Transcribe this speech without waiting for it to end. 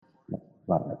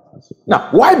Now,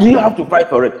 why do you have to fight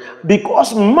for it?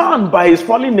 Because man, by his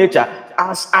fallen nature,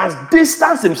 has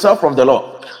distanced himself from the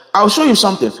Lord. I'll show you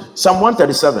something. Psalm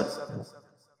 137.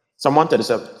 Psalm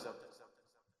 137.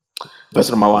 Verse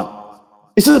number 1.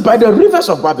 It says, by the rivers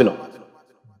of Babylon,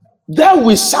 there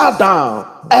we sat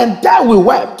down, and there we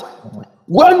wept,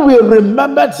 when we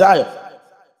remembered Zion.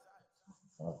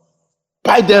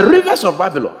 By the rivers of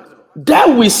Babylon, there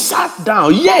we sat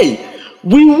down, yea,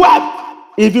 we wept,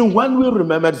 even when we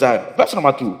remembered Zion. Verse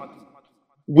number 2.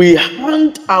 We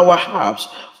hanged our harps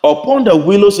upon the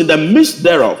willows in the midst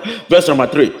thereof. Verse number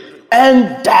 3.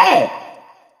 And there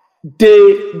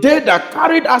they that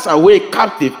carried us away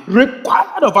captive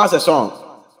required of us a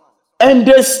song. And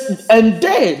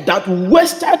they that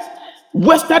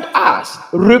wasted us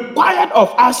required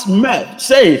of us mirth,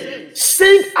 saying,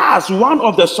 sing us one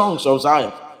of the songs of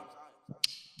Zion.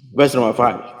 Verse number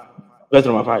 5. Verse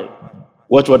number 5.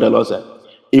 Watch what the Lord said.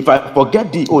 If I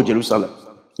forget thee, O Jerusalem,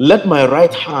 let my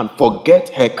right hand forget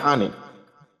her cunning.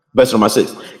 Verse number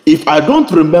 6. If I don't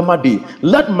remember thee,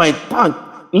 let my tongue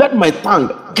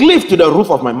cleave to the roof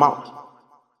of my mouth.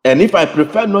 And if I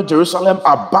prefer not Jerusalem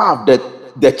above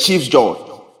the chief's joy.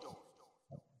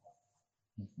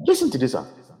 Listen to this.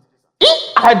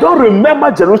 If I don't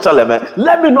remember Jerusalem,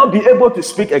 let me not be able to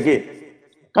speak again.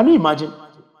 Can you imagine?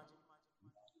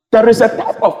 There is a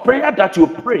type of prayer that you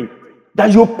pray,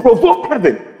 that you provoke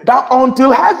heaven, that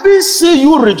until heaven see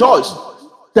you rejoice,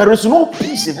 there is no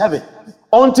peace in heaven.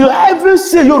 Until heaven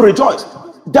see you rejoice,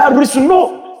 there is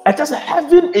no, I just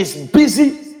heaven is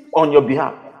busy on your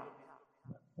behalf.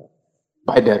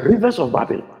 By the rivers of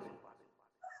Babylon,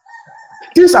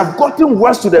 things have gotten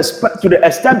worse to the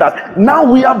extent that now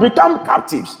we have become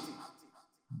captives.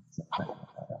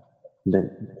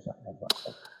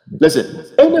 Listen,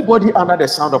 anybody under the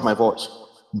sound of my voice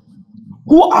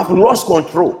who have lost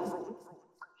control,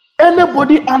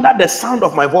 anybody under the sound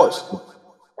of my voice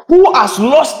who has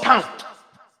lost count,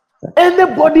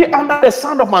 anybody under the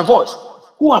sound of my voice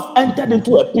who have entered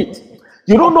into a pit,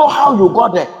 you don't know how you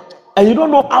got there, and you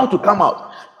don't know how to come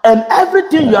out. And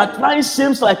everything you are trying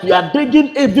seems like you are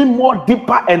digging even more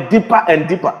deeper and deeper and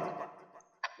deeper.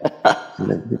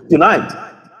 Tonight,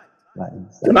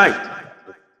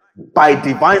 by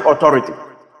divine authority,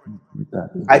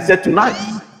 I said tonight,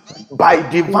 by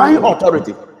divine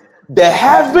authority, the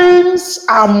heavens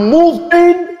are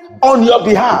moving on your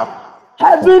behalf.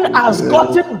 Heaven has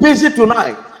gotten busy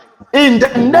tonight in the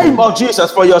name of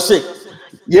Jesus for your sake.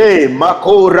 Yea,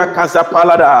 Makora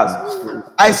Kasapaladas.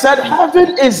 I said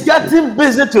heaven is getting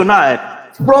busy tonight.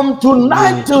 From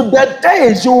tonight till the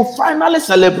days you will finally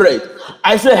celebrate.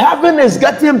 I say heaven is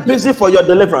getting busy for your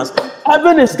deliverance.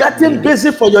 Heaven is getting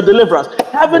busy for your deliverance.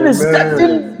 Heaven is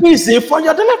getting busy for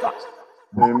your deliverance.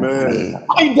 Amen.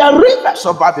 By the rivers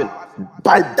of Babylon,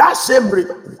 by that same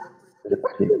river.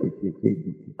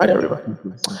 By the river.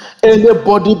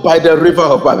 Anybody by the river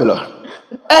of Babylon,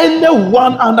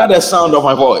 anyone under the sound of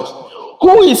my voice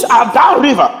who is at that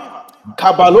river,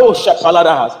 Kabalo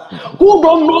Shapaladas, who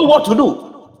don't know what to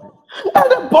do,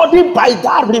 anybody by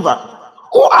that river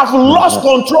who has lost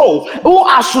control, who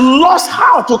has lost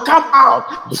how to come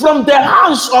out from the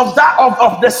hands of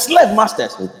the slave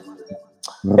masters,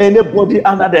 anybody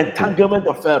under the entanglement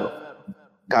of Pharaoh,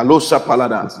 Kalosha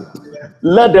Paladas,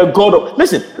 let the God of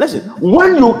listen,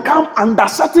 when you come under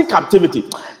certain captivity,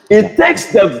 it takes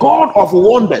the God of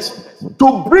wonders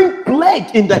to bring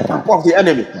plague in the camp of the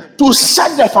enemy, to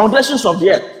set the foundations of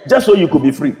the earth, just so you could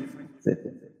be free.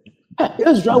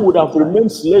 Israel would have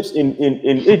remained slaves in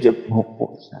Egypt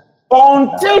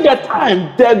until the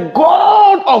time the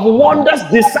God of wonders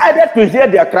decided to hear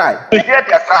their cry.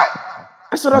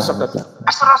 Exodus chapter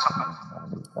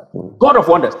 2. God of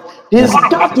wonders, He's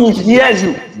got to hear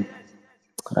you.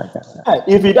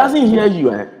 If He doesn't hear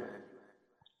you,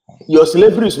 your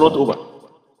slavery is not over.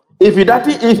 If he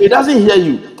doesn't hear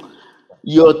you,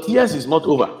 your tears is not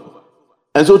over.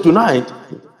 And so tonight,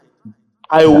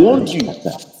 I want you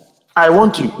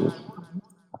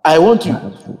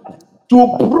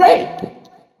to pray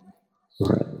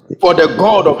for the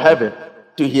God of heaven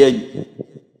to hear you.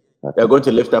 You're going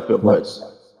to lift up your voice.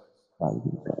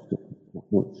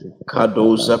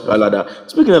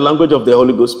 Speaking the language of the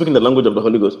Holy Ghost. Speaking the language of the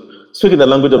Holy Ghost. Speak in the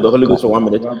language of the Holy Ghost for 1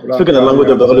 minute. Speak in the language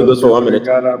of the Holy Ghost for 1 minute.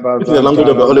 Speak in the language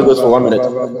of the Holy Ghost for 1 minute.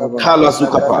 Kala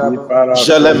Zukapa.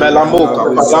 Jele Melamoka.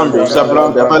 Palando.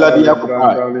 Zablanda. Maladia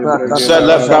Kupai.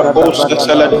 Zele Brabos.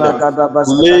 Selede.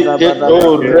 Le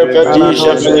Keto Repeti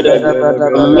Shepede.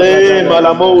 Le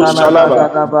Malamos Salaba.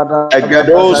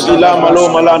 Egado Sila Malo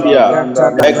Malandia.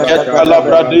 Eget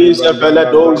Calabradis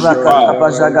Veledo Shipa.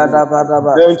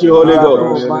 Thank you, Holy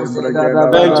Ghost.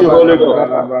 Thank you, Holy Ghost.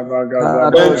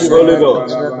 Thank you, Holy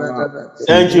Ghost.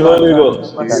 Thank you, Holy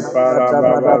Ghost.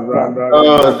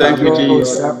 Oh, thank you,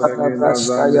 Jesus.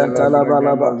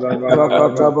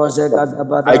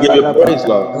 I give you praise,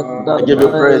 Lord. I give you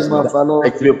praise, Lord. I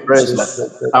give you praise, Lord.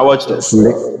 Now watch this.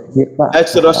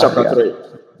 Exodus chapter 3.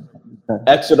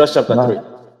 Exodus chapter 3.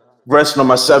 Verse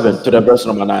number 7 to the verse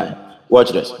number 9.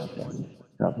 Watch this.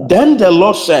 Then the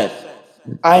Lord said,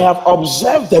 I have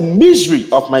observed the misery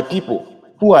of my people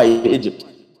who are in Egypt.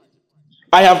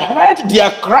 I have heard their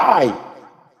cry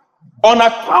on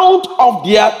account of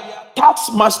their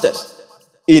taskmasters.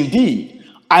 Indeed,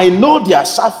 I know their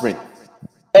suffering,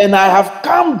 and I have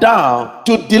come down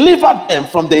to deliver them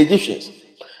from the Egyptians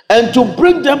and to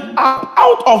bring them up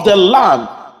out of the land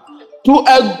to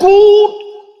a good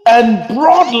and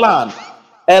broad land,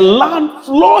 a land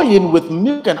flowing with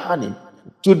milk and honey,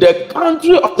 to the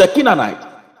country of the Canaanite.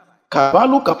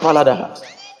 Kabalu Kapalada.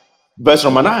 Verse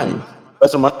number 9.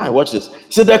 Verse number 9. Watch this.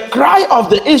 So the cry of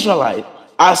the Israelite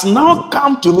has now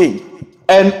come to me,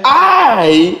 and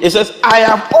it says, I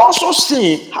have also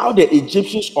seen how the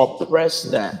Egyptians oppress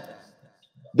them.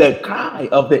 The cry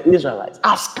of the Israelites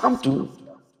has come to me.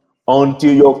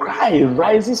 Until your cry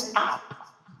rises up.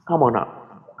 Come on now.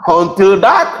 Until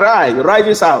that cry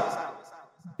rises up.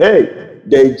 Hey,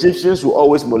 the Egyptians will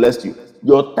always molest you.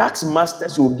 Your tax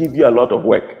masters will give you a lot of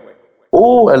work.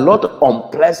 Oh, a lot of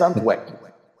unpleasant work.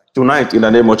 Tonight, in the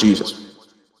name of Jesus.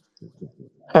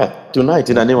 Hey, tonight,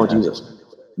 in the name of Jesus.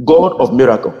 God of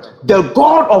miracle. The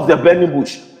God of the burning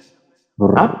bush.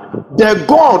 The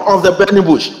God of the burning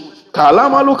bush.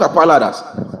 Kalamalu Kapaladas.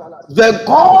 The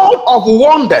God of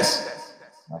wonders.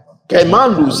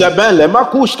 Kemandu Zeben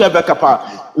Lemakush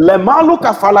Kebekapa. Lemalu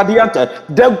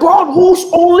Kafaladiante. The God who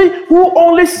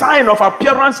only sign of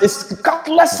appearance is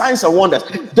countless signs and wonders.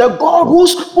 The God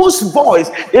whose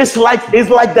voice is like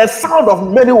the sound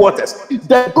of many waters.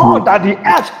 The God that the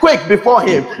earth quake before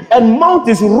him and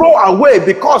mountains roll away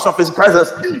because of his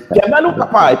presence. Kemanu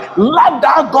Kapai. Let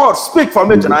that God speak for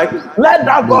me tonight. Let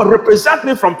that God represent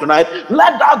me from tonight.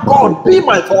 Let that God be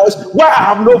my voice where I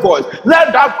have no voice.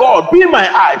 Let that God be my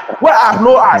eye where I have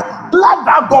no eye. Let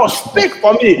that God speak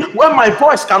for me when my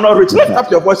voice cannot reach. Lift up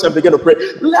your voice and begin to pray.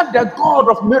 Let the God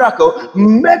of miracle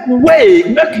make way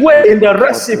in the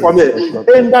Red Sea for me.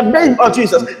 In the name of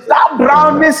Jesus. That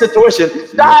drowning situation,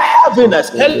 that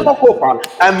heaviness, and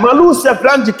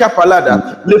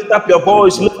lift up your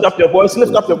voice, lift up your voice,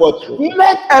 lift up your voice.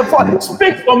 Make a voice.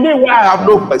 Speak for me where I have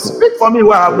no voice. Speak for me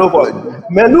where I have no voice.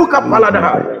 Meluka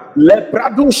palada.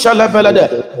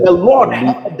 The Lord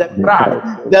heard the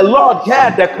cry. The Lord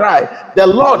heard the cry. The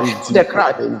Lord heard the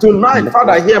cry. Tonight,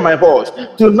 Father, hear my voice.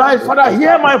 Tonight, Father,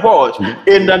 hear my voice.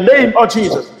 In the name of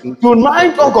Jesus.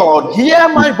 Tonight, oh God, hear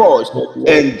my voice.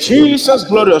 In Jesus'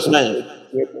 glorious name.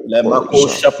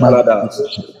 Lemakosha Paladas.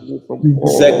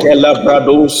 Zekela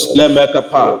Brados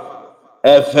Lemekapa.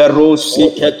 Eferosi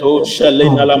Keto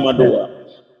Shelina Lamadua.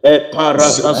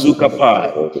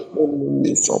 Eparazazukapa.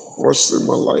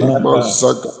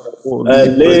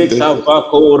 Eleka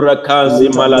Vakora Kazi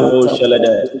Malado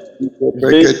Shelede.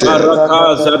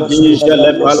 Vikarakaza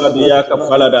Dijele Paladia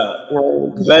Kapalada.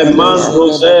 Vemando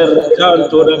Zer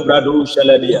Canto de Bradu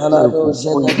Sheledia.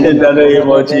 In the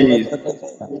name of Jesus.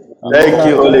 Thank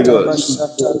you, Holy Ghost.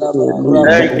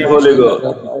 Thank you, Holy Ghost.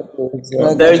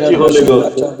 Thank you, Holy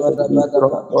Ghost.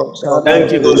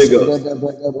 Thank you, Holy Ghost.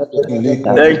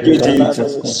 Thank you,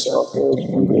 Jesus.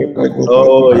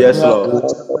 Oh, yes, Lord.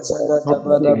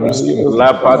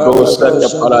 Lapado Sete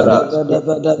Paladas.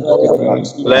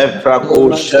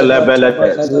 Lefrako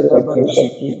Shelebeletes.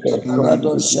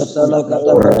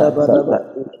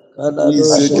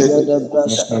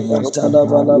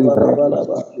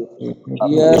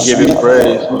 We give you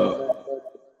praise, Lord.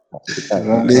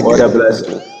 What a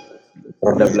blessing.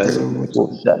 What a blessing.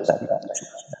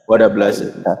 What a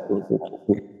blessing.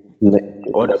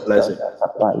 What a blessing.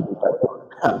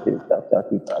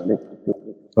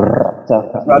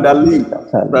 Brother Lee,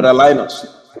 Brother Linus,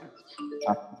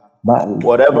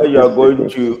 whatever you are going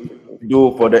to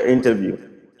do for the interview,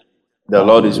 the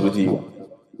Lord is with you.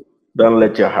 Don't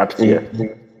let your heart fear.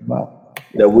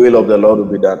 The will of the Lord will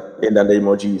be done in the name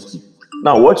of Jesus.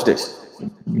 Now watch this.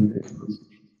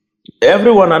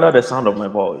 Everyone under the sound of my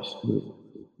voice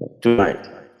tonight.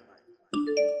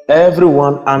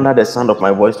 Everyone under the sound of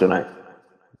my voice tonight.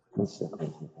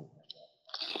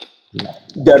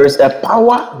 There is a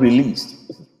power released.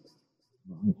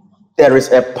 There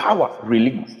is a power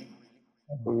released.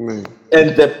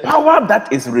 And the power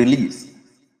that is released,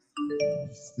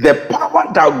 the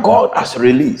power that God has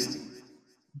released,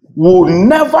 will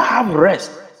never have rest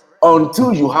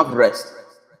until you have rest.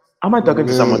 Am I talking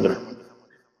to someone?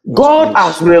 God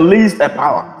has released a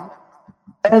power,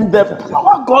 and the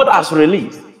power God has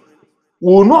released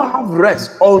will not have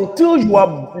rest until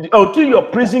your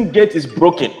prison gate is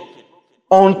broken.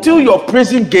 Until your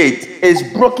prison gate is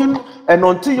broken, and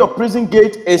until your prison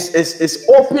gate is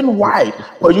open wide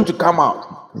for you to come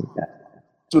out.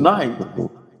 Tonight,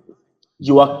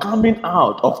 you are coming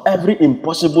out of every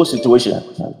impossible situation.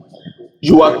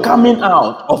 You are coming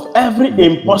out of every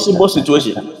impossible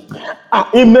situation.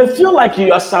 It may feel like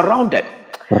you are surrounded.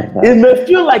 It may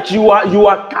feel like you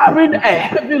are carrying a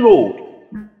heavy load.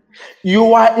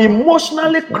 You are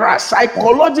emotionally crushed,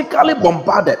 psychologically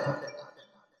bombarded.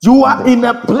 You are in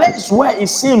a place where it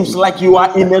seems like you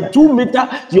are in a 2 meter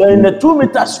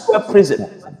square prison.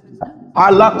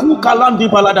 But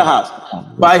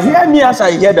hear me as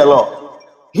I hear the Lord.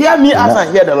 Hear me as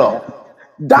I hear the Lord.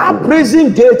 That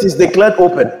prison gate is declared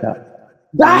open.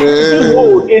 That prison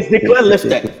road is declared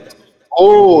lifted.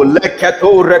 Oh,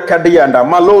 leketo rekadianda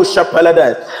malo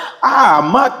shapelede.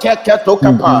 Makeketo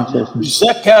kapa.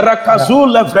 Zekera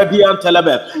kazule vredian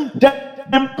telebe. The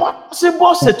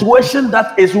impossible situation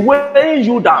that is weighing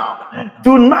you down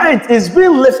tonight is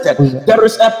being lifted. There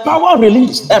is a power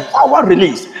release. A power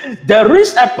release. There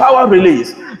is a power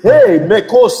release. Hey,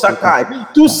 Meko Sakai,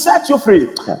 to set you free.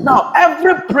 Now,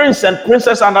 every prince and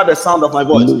princess under the sound of my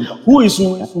voice who is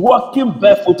walking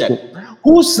barefooted,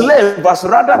 whose slave has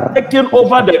rather taken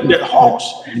over the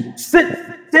horse,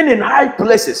 sitting in high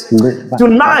places.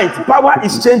 Tonight, power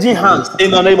is changing hands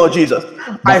in the name of Jesus.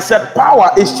 I said,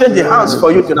 power is changing hands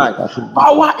for you tonight.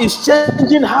 Power is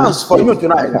changing hands for you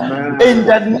tonight. In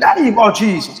the name of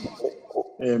Jesus.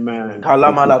 Amen.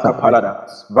 Kalamalaka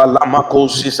paradas, Valamako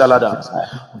Sisaladas,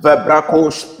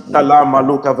 Vebrakos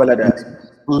Kalamaluka Veladas,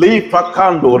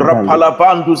 Lipakando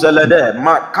Rapalavandu Zelede,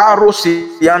 Makaro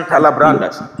Siantala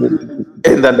Brandas.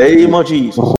 In the name of Jesus.